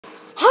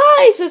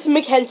guys, this is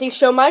Mackenzie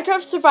Show,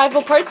 Minecraft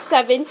Survival Part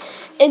 7.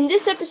 In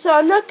this episode,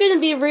 I'm not going to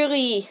be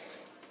really...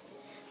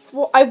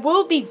 Well, I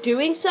will be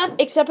doing stuff,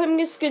 except I'm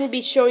just going to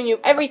be showing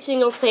you every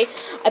single thing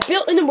I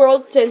built in the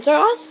world since our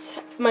last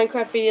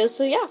Minecraft video.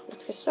 So yeah,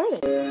 let's get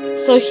started.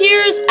 So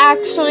here's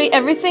actually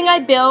everything I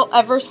built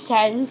ever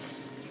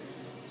since,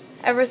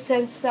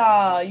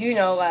 you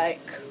know,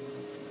 like,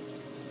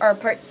 our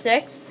Part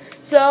 6.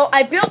 So,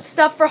 I built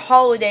stuff for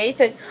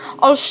holidays, and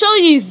I'll show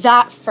you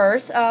that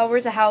first.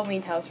 Where's the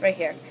Halloween house? Right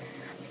here.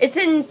 It's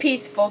in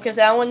peaceful, because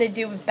I don't want to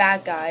deal with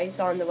bad guys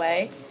on the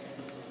way.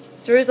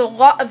 So, there's a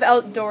lot of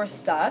outdoor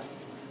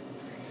stuff.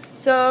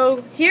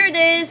 So, here it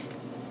is.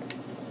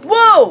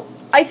 Whoa!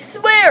 I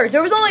swear,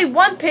 there was only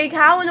one pig.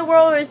 How in the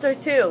world is there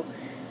two?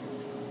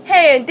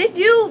 Hey, and did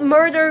you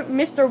murder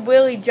Mr.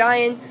 Willie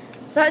Giant?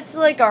 So, that's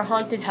like our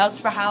haunted house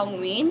for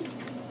Halloween.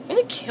 I'm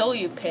gonna kill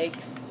you,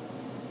 pigs.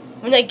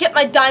 When I get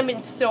my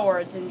diamond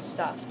swords and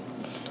stuff.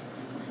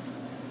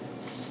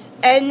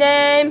 And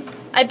then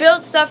I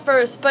built stuff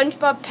for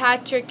SpongeBob,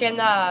 Patrick, and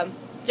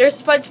there's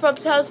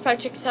SpongeBob's house,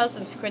 Patrick's house,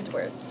 and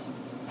Squidward's.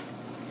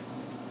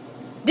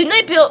 Then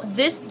I built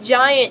this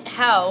giant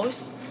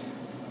house,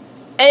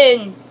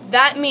 and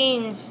that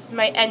means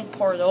my end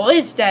portal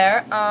is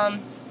there.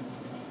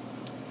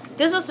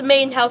 This is the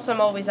main house I'm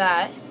always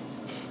at.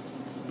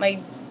 My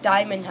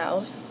diamond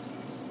house.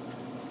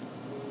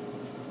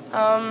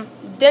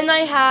 Then I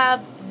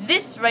have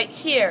this right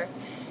here.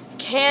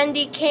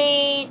 Candy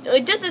cane.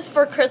 This is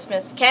for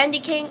Christmas. Candy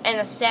cane and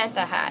a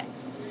Santa hat.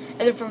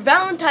 And then for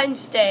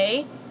Valentine's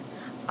Day,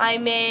 I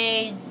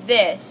made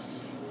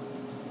this.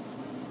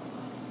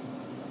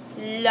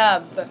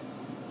 Love.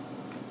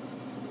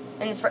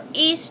 And for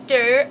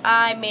Easter,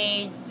 I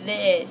made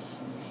this.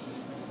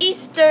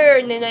 Easter!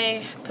 And then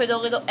I put a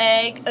little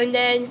egg. And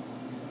then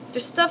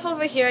there's stuff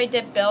over here I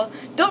did build.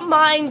 Don't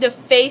mind the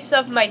face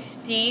of my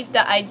Steve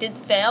that I did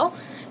fail.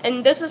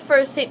 And this is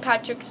for St.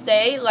 Patrick's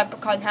Day,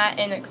 leprechaun hat,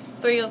 and a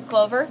three-leaf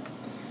clover.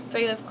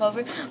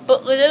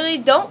 But literally,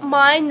 don't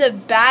mind the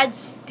bad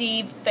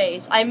Steve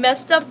face. I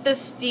messed up the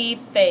Steve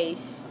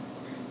face.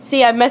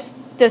 See, I messed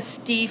the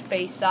Steve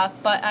face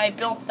up, but I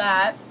built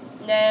that.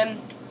 Then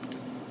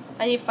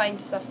I need to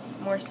find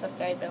more stuff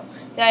that I built.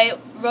 Then I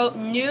wrote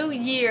New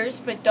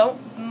Year's, but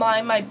don't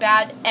mind my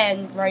bad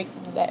end right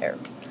there.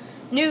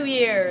 New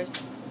Year's.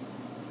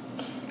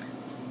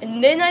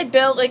 And then I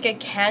built like a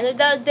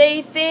Canada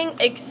Day thing,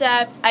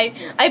 except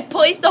I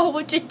placed a whole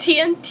bunch of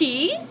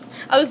TNTs.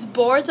 I was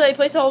bored, so I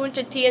placed a whole bunch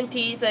of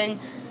TNTs, and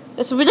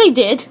that's what I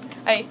did.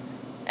 And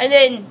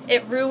then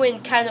it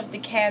ruined kind of the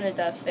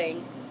Canada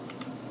thing.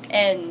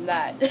 And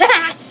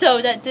that. So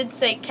that did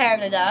say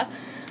Canada,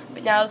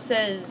 but now it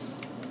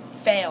says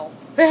fail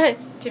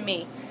to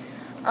me.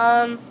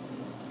 And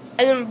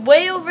then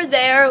way over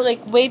there,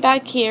 like way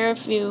back here,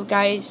 if you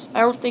guys,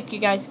 I don't think you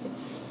guys can.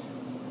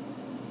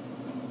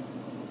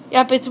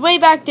 Yep, it's way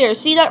back there.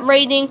 See that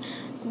rating?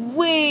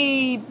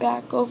 Way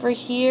back over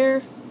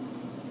here.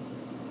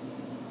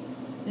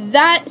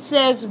 That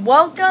says,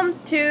 welcome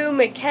to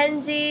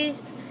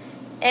Mackenzie's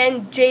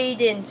and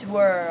Jaden's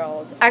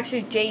world.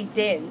 Actually,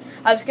 Jaden.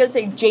 I was going to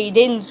say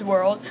Jaden's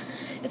world.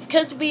 It's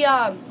because we,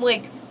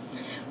 like,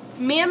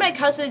 me and my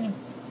cousin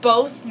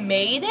both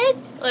made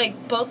it.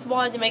 Like, both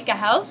wanted to make a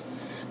house.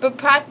 But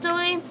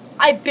practically,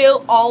 I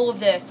built all of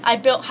this. I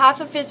built half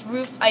of his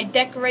roof. I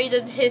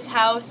decorated his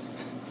house.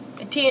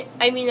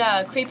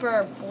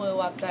 Creeper blew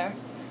up there.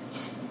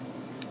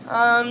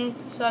 So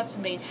that's the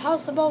main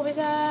house I'm always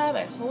at.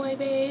 My hole I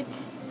made.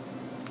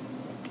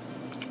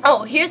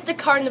 Oh, here's the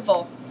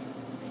carnival.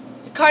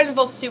 The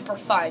carnival's super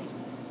fun.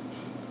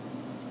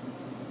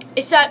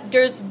 Except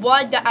there's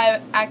one that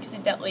I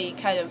accidentally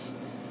kind of...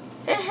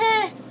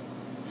 I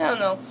don't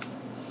know.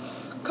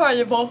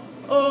 Carnival.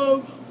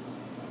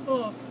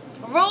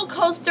 Roller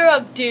coaster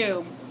of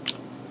doom.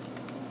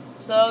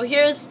 So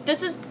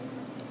this is,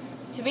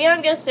 to me,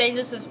 I'm gonna say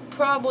this is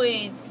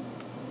probably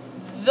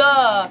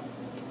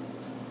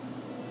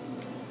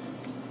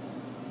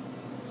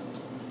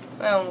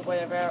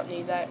whatever, I don't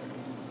need that.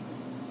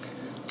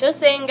 Just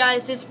saying,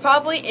 guys, this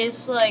probably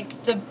is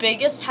like the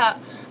biggest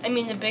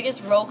the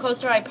biggest roller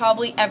coaster I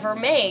probably ever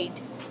made.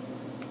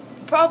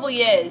 It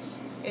probably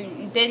is.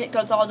 And then it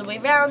goes all the way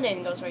around,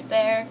 and it goes right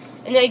there.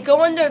 And then I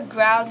go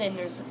underground, and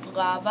there's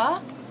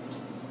lava.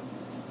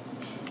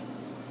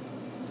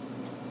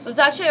 So it's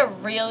actually a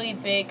really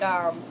big,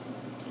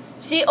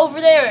 see over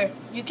there,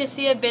 you can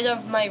see a bit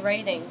of my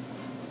rating.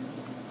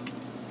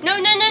 No!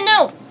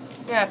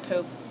 Yeah,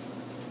 poop.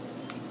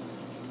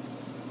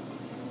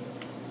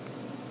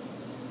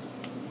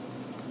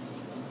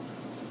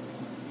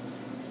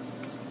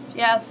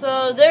 Yeah,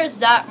 so there's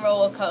that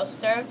roller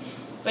coaster,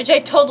 which I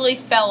totally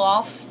fell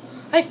off.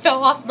 I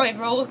fell off my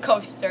roller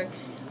coaster.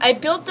 I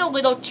built a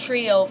little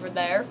tree over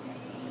there,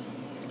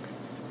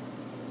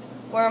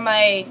 where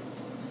my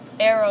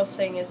arrow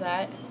thing is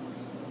at.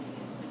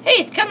 Hey,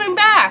 it's coming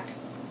back!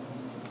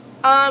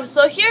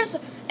 So here's,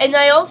 and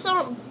I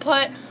also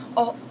put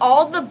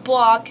all the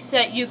blocks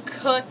that you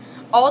could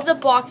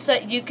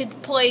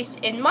place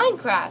in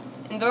Minecraft,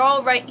 and they're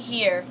all right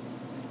here.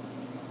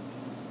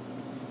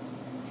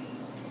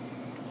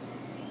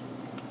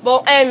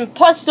 Well, and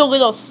plus the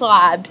little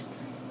slabs.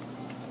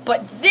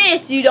 But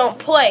this you don't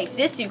place.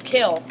 This you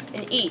kill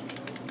and eat.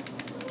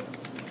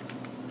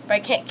 But I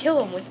can't kill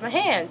them with my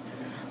hand.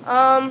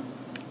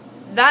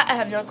 That I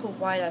have no clue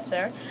why that's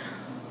there.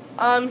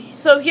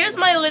 So here's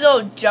my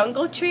little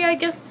jungle tree, I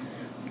guess.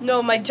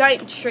 No, my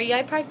giant tree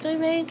I practically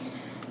made.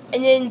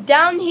 And then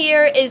down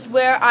here is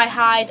where I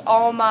hide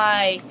all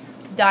my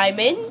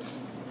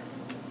diamonds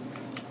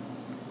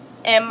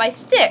and my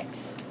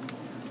sticks.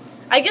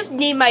 I just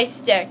need my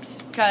sticks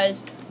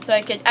because so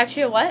I could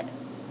actually what?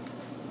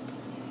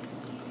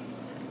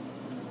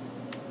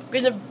 I'm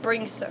gonna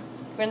bring some.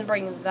 I'm gonna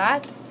bring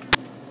that,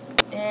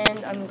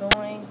 and I'm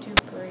going to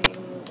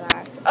bring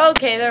that.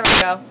 Okay, there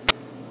we go.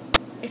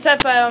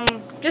 Except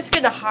I'm just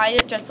gonna hide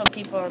it just so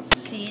people don't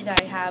see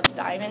that I have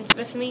diamonds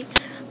with me.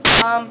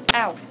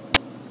 Ow.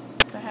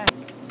 What the heck?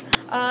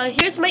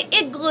 Here's my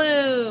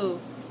igloo.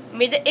 I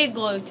made the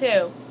igloo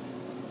too.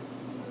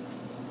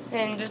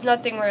 And there's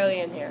nothing really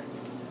in here.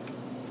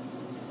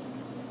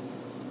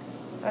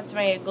 That's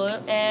my igloo.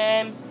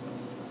 And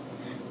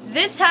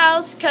this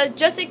house, cause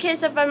just in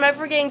case if I'm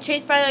ever getting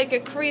chased by like a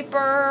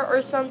creeper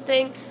or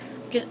something,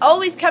 I can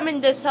always come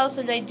in this house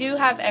and I do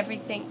have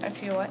everything.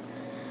 Actually, what?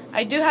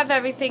 I do have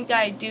everything that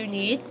I do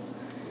need.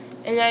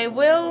 And I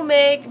will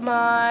make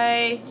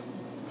my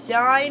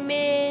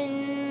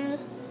diamond.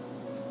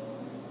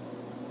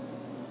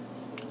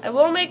 I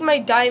will make my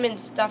diamond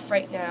stuff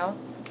right now.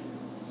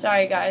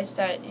 Sorry guys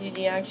that you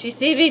didn't actually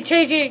see me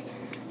changing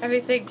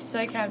everything so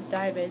I can have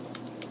diamonds.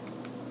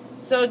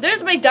 So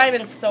there's my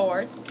diamond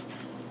sword.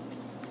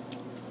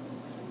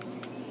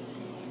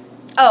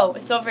 Oh,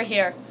 it's over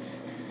here.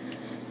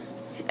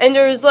 And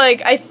there was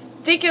like, I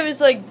think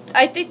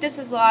this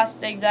is the last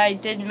thing that I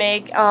did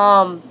make.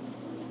 And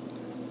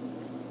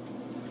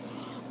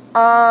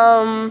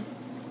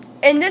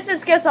this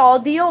is just all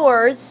the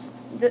awards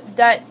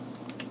that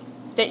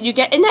you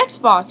get in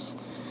Xbox.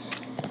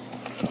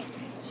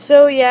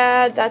 So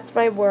yeah, that's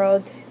my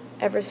world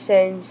ever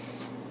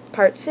since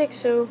part 6.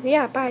 So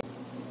yeah, bye.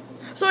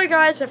 Sorry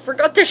guys, I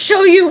forgot to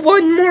show you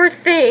one more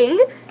thing.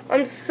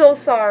 I'm so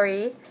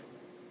sorry.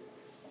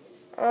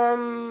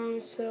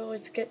 So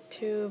let's get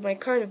to my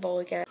carnival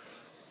again.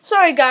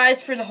 Sorry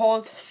guys for the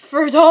hold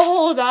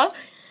up.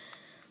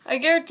 I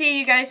guarantee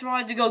you guys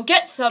wanted to go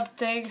get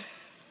something.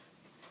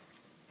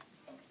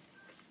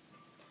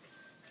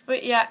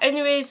 But yeah,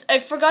 anyways, I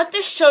forgot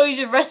to show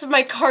you the rest of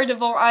my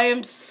carnival. I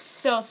am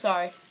so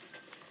sorry.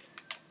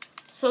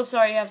 So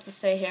sorry you have to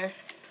stay here.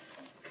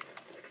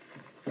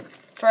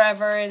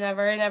 Forever and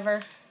ever and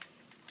ever.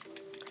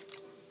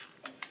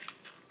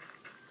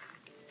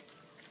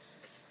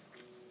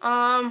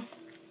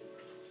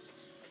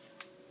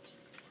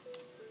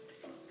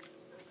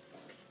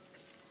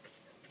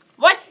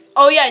 What?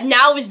 Oh yeah,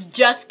 now it's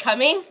just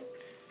coming.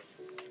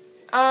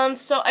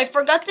 So I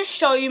forgot to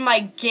show you my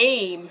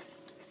game.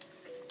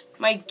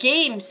 My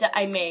games that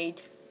I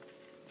made.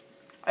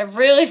 I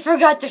really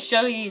forgot to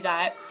show you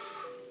that.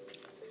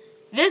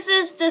 This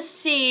is to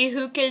see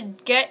who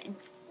could get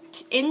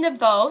in the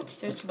boat.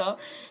 There's a boat.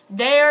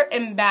 There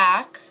and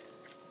back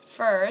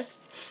first.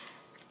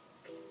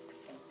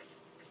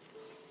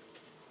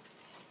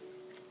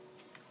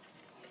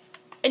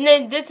 And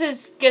then this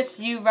is just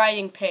you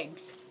riding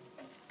pigs.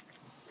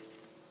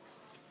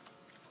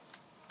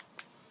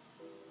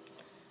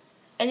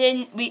 And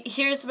then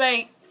here's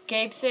my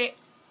game thing.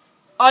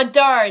 Oh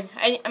darn!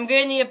 I'm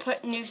gonna need to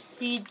put new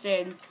seeds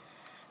in.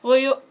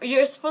 Well,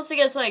 you're supposed to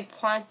just like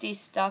plant these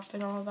stuff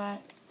and all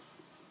that.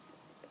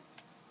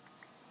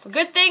 But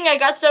good thing I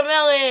got some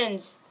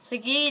melons. So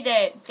eat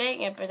it.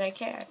 Dang it, but I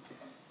can't.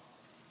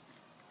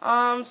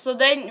 So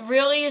then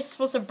really you're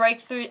supposed to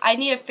break through. I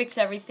need to fix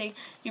everything.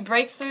 You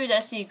break through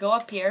this and you go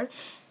up here.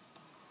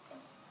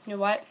 You know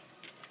what?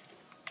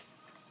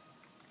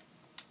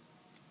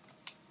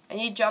 I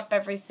need to drop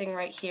everything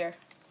right here.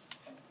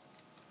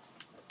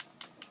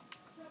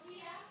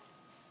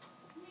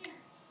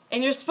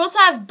 And you're supposed to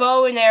have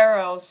bow and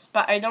arrows,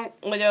 but I don't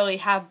literally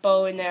have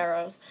bow and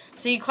arrows.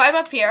 So you climb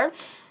up here.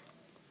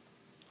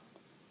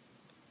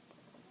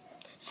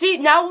 See,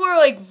 now we're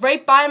like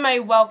right by my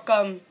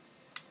welcome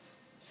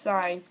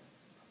sign.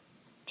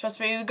 Trust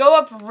me, we go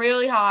up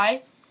really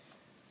high.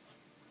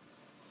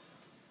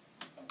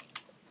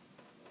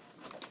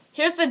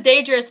 Here's the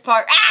dangerous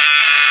part.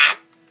 Ah!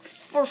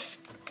 For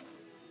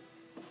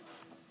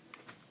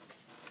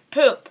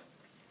poop.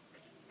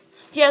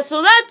 Yeah,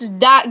 so that's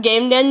that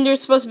game. Then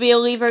there's supposed to be a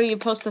lever you're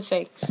supposed to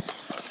fake.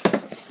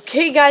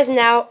 Okay, guys,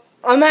 now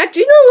I'm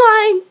actually not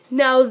lying.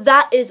 Now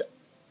that is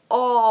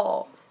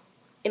all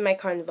in my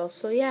carnival.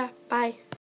 So yeah, bye.